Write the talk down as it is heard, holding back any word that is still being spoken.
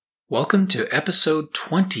Welcome to episode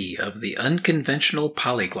 20 of the Unconventional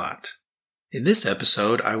Polyglot. In this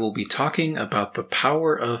episode, I will be talking about the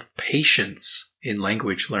power of patience in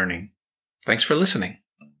language learning. Thanks for listening.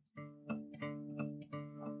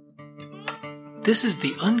 This is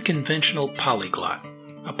the Unconventional Polyglot,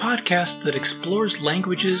 a podcast that explores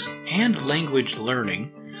languages and language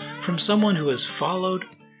learning from someone who has followed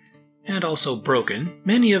and also broken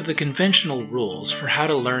many of the conventional rules for how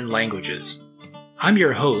to learn languages. I'm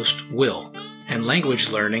your host, Will, and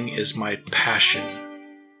language learning is my passion.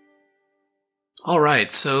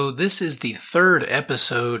 Alright, so this is the third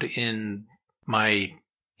episode in my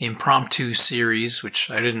impromptu series,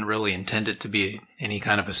 which I didn't really intend it to be any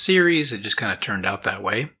kind of a series, it just kind of turned out that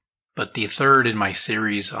way. But the third in my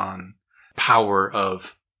series on power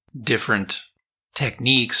of different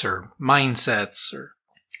techniques or mindsets or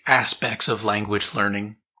aspects of language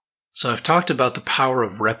learning. So I've talked about the power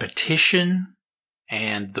of repetition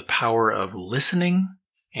and the power of listening,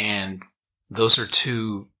 and those are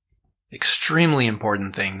two extremely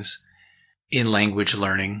important things in language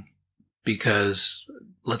learning because,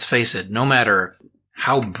 let's face it, no matter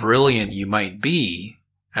how brilliant you might be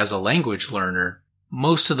as a language learner,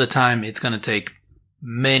 most of the time it's going to take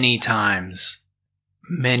many times,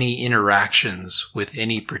 many interactions with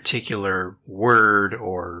any particular word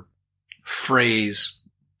or phrase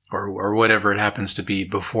or whatever it happens to be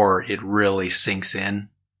before it really sinks in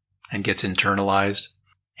and gets internalized.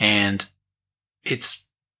 And it's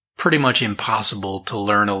pretty much impossible to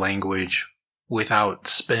learn a language without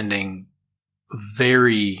spending a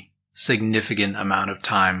very significant amount of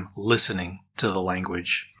time listening to the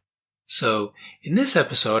language. So in this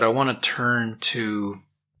episode, I want to turn to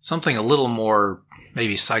something a little more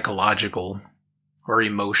maybe psychological or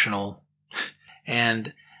emotional,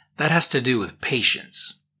 and that has to do with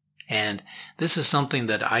patience. And this is something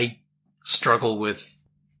that I struggle with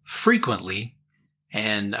frequently,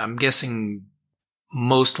 and I'm guessing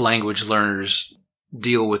most language learners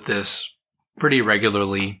deal with this pretty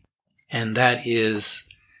regularly, and that is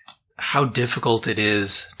how difficult it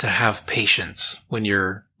is to have patience when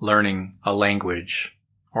you're learning a language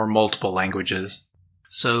or multiple languages.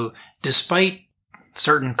 So despite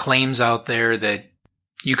certain claims out there that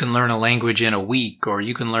you can learn a language in a week, or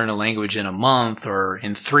you can learn a language in a month, or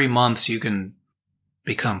in 3 months you can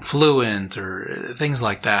become fluent, or things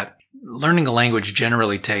like that, learning a language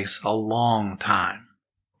generally takes a long time.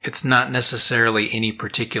 It's not necessarily any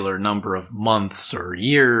particular number of months or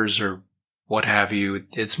years or what have you.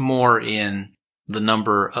 It's more in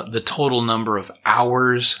the total number of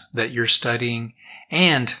hours that you're studying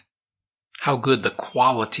and how good the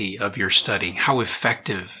quality of your studying, how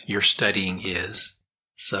effective your studying is.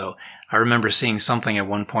 So I remember seeing something at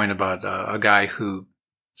one point about a guy who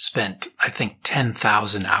spent, I think,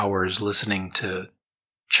 10,000 hours listening to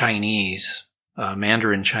Chinese,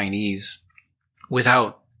 Mandarin Chinese,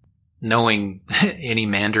 without knowing any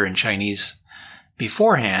Mandarin Chinese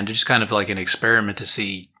beforehand, just kind of like an experiment to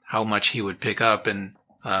see how much he would pick up. And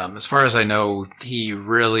as far as I know, he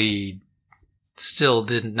really still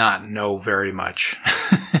did not know very much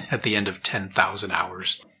at the end of 10,000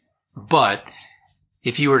 hours. But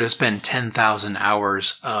if you were to spend 10,000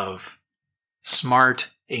 hours of smart,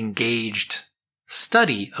 engaged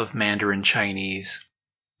study of Mandarin Chinese,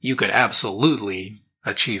 you could absolutely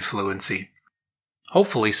achieve fluency.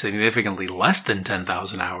 Hopefully significantly less than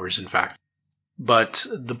 10,000 hours, in fact. But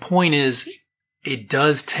the point is, it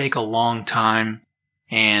does take a long time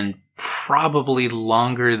and probably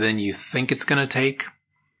longer than you think it's going to take.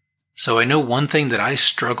 So I know one thing that I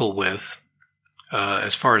struggle with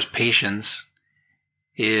as far as patience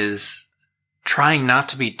is trying not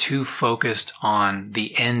to be too focused on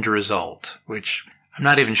the end result, which I'm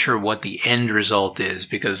not even sure what the end result is,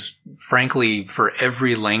 because frankly, for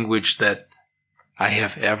every language that I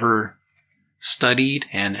have ever studied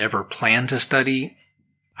and ever plan to study,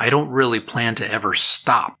 I don't really plan to ever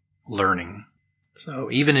stop learning.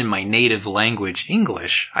 So even in my native language,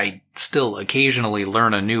 English, I still occasionally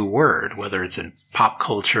learn a new word, whether it's in pop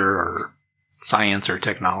culture or science or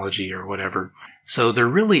technology or whatever. So there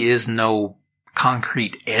really is no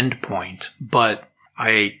concrete end point, but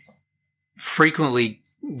I frequently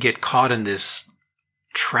get caught in this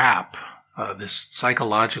trap, this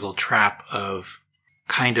psychological trap of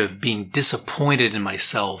kind of being disappointed in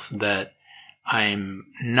myself that I'm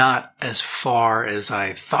not as far as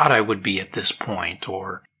I thought I would be at this point.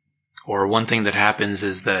 Or one thing that happens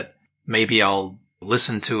is that maybe I'll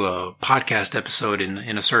listen to a podcast episode in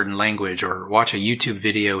a certain language, or watch a YouTube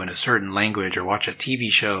video in a certain language, or watch a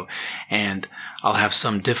TV show, and I'll have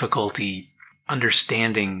some difficulty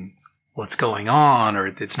understanding what's going on, or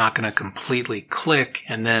it's not going to completely click.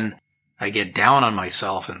 And then I get down on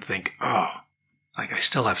myself and think, oh, like I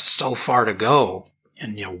still have so far to go.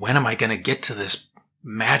 And, when am I going to get to this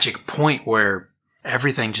magic point where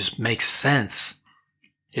everything just makes sense?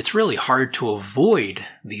 It's really hard to avoid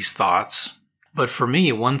these thoughts. But for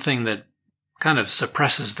me, one thing that kind of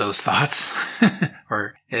suppresses those thoughts,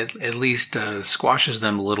 or at least squashes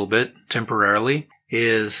them a little bit temporarily,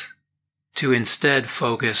 is to instead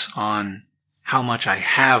focus on how much I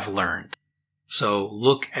have learned. So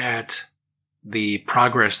look at the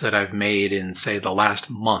progress that I've made in, say, the last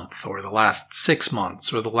month, or the last 6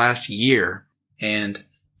 months, or the last year. And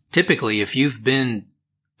typically, if you've been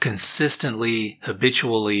consistently,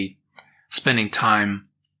 habitually spending time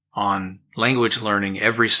on language learning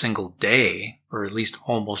every single day, or at least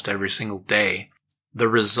almost every single day, the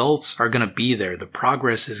results are going to be there. The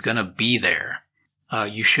progress is going to be there.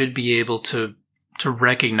 You should be able to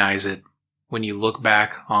recognize it when you look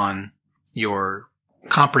back on your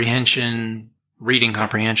comprehension, reading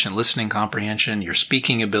comprehension, listening comprehension, your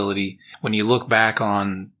speaking ability. When you look back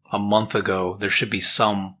on a month ago, there should be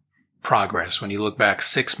some progress. When you look back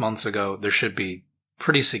 6 months ago, there should be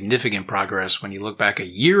pretty significant progress. When you look back a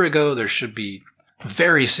year ago, there should be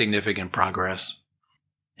very significant progress.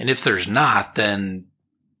 And if there's not, then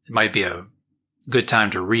it might be a good time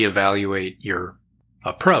to reevaluate your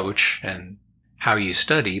approach and how you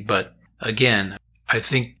study. But again, I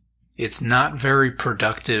think it's not very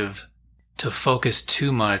productive to focus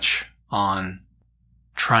too much on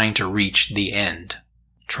trying to reach the end,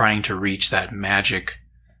 trying to reach that magic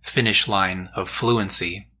finish line of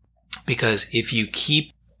fluency. Because if you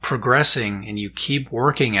keep progressing and you keep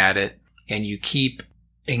working at it and you keep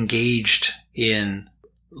engaged in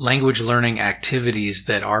language learning activities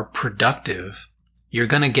that are productive, you're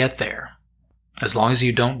going to get there. As long as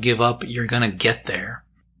you don't give up, you're going to get there.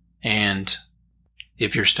 And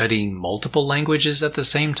if you're studying multiple languages at the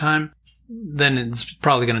same time, then it's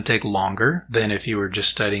probably going to take longer than if you were just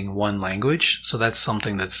studying one language. So that's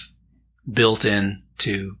something that's built in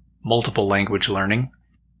to multiple language learning.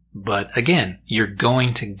 But again, you're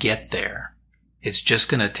going to get there. It's just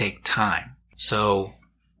going to take time. So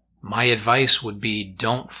my advice would be,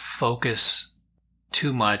 don't focus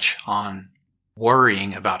too much on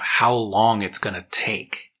worrying about how long it's going to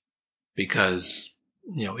take, because,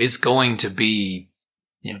 it's going to be,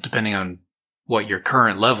 depending on what your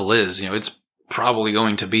current level is, it's probably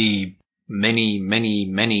going to be many, many,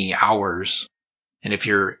 many hours. And if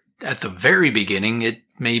you're at the very beginning, it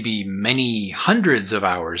may be many hundreds of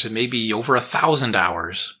hours. It may be over 1,000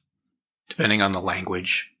 hours, depending on the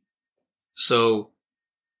language. So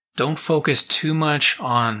don't focus too much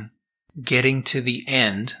on getting to the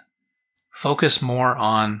end. Focus more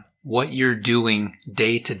on what you're doing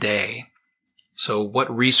day to day. So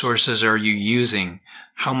what resources are you using?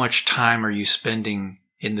 How much time are you spending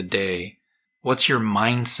in the day? What's your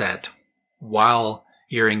mindset while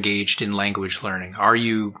you're engaged in language learning? Are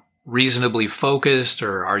you reasonably focused,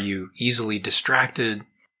 or are you easily distracted?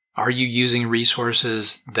 Are you using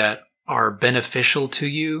resources that are beneficial to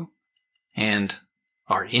you and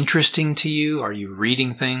are interesting to you? Are you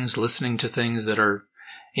reading things, listening to things that are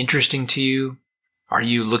interesting to you? Are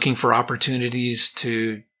you looking for opportunities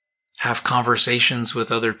to have conversations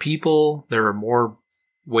with other people? There are more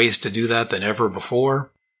ways to do that than ever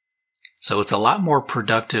before. So it's a lot more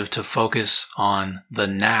productive to focus on the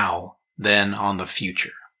now than on the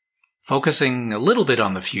future. Focusing a little bit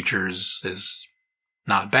on the future is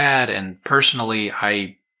not bad. And personally,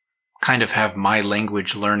 I kind of have my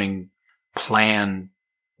language learning plan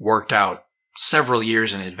worked out several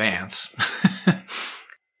years in advance.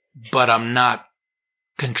 But I'm not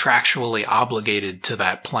contractually obligated to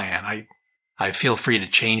that plan. I feel free to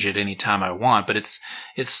change it anytime I want, but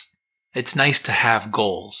it's nice to have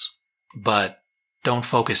goals, but don't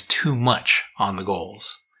focus too much on the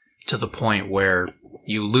goals to the point where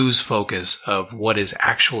you lose focus of what is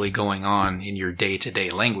actually going on in your day-to-day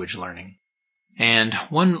language learning. And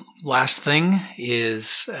one last thing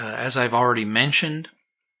is, as I've already mentioned,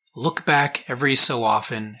 look back every so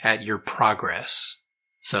often at your progress.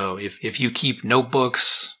 So if you keep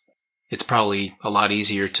notebooks, it's probably a lot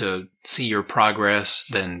easier to see your progress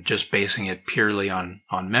than just basing it purely on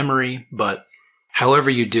memory. But however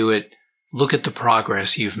you do it, look at the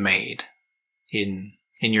progress you've made in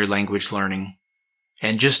your language learning.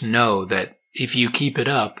 And just know that if you keep it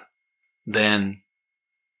up, then,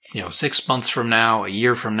 6 months from now, a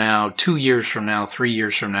year from now, 2 years from now, 3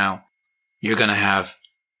 years from now, you're going to have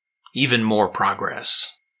even more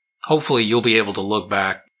progress. Hopefully you'll be able to look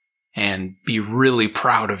back and be really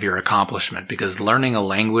proud of your accomplishment, because learning a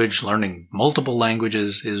language, learning multiple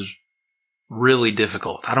languages is really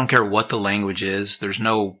difficult. I don't care what the language is. There's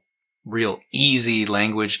no real easy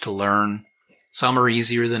language to learn. Some are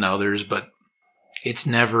easier than others, but it's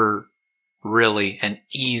never really an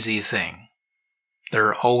easy thing. There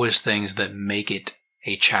are always things that make it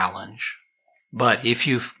a challenge. But if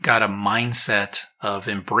you've got a mindset of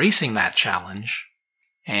embracing that challenge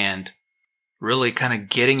and really kind of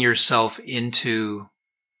getting yourself into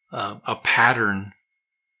a pattern,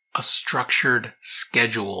 a structured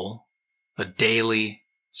schedule, a daily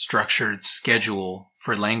structured schedule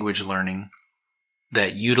for language learning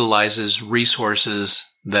that utilizes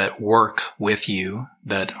resources that work with you,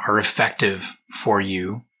 that are effective for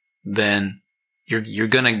you, then you're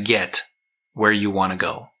going to get where you want to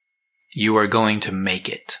go. You are going to make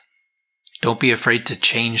it. Don't be afraid to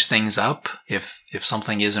change things up if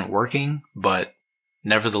something isn't working, but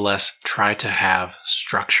nevertheless, try to have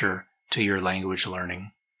structure to your language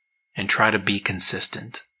learning and try to be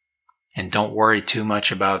consistent. And don't worry too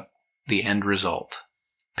much about the end result.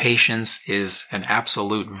 Patience is an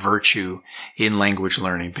absolute virtue in language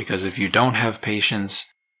learning, because if you don't have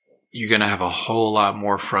patience, you're going to have a whole lot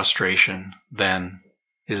more frustration than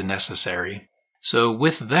is necessary. So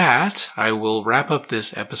with that, I will wrap up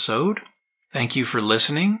this episode. Thank you for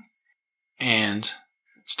listening, and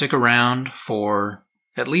stick around for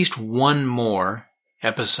at least one more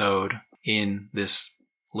episode in this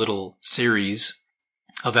little series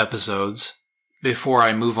of episodes before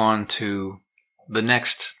I move on to the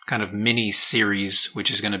next kind of mini series,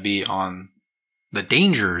 which is going to be on the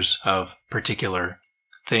dangers of particular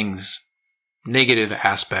things, negative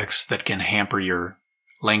aspects that can hamper your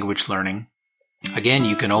language learning. Again,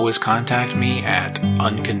 you can always contact me at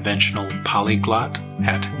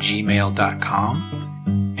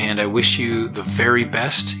unconventionalpolyglot@gmail.com. And I wish you the very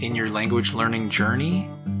best in your language learning journey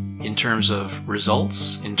in terms of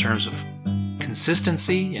results, in terms of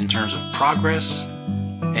consistency, in terms of progress,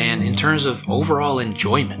 and in terms of overall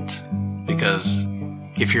enjoyment. Because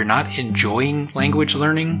if you're not enjoying language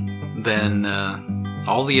learning, then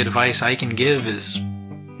all the advice I can give is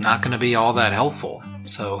not going to be all that helpful.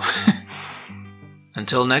 So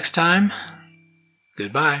until next time,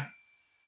 goodbye.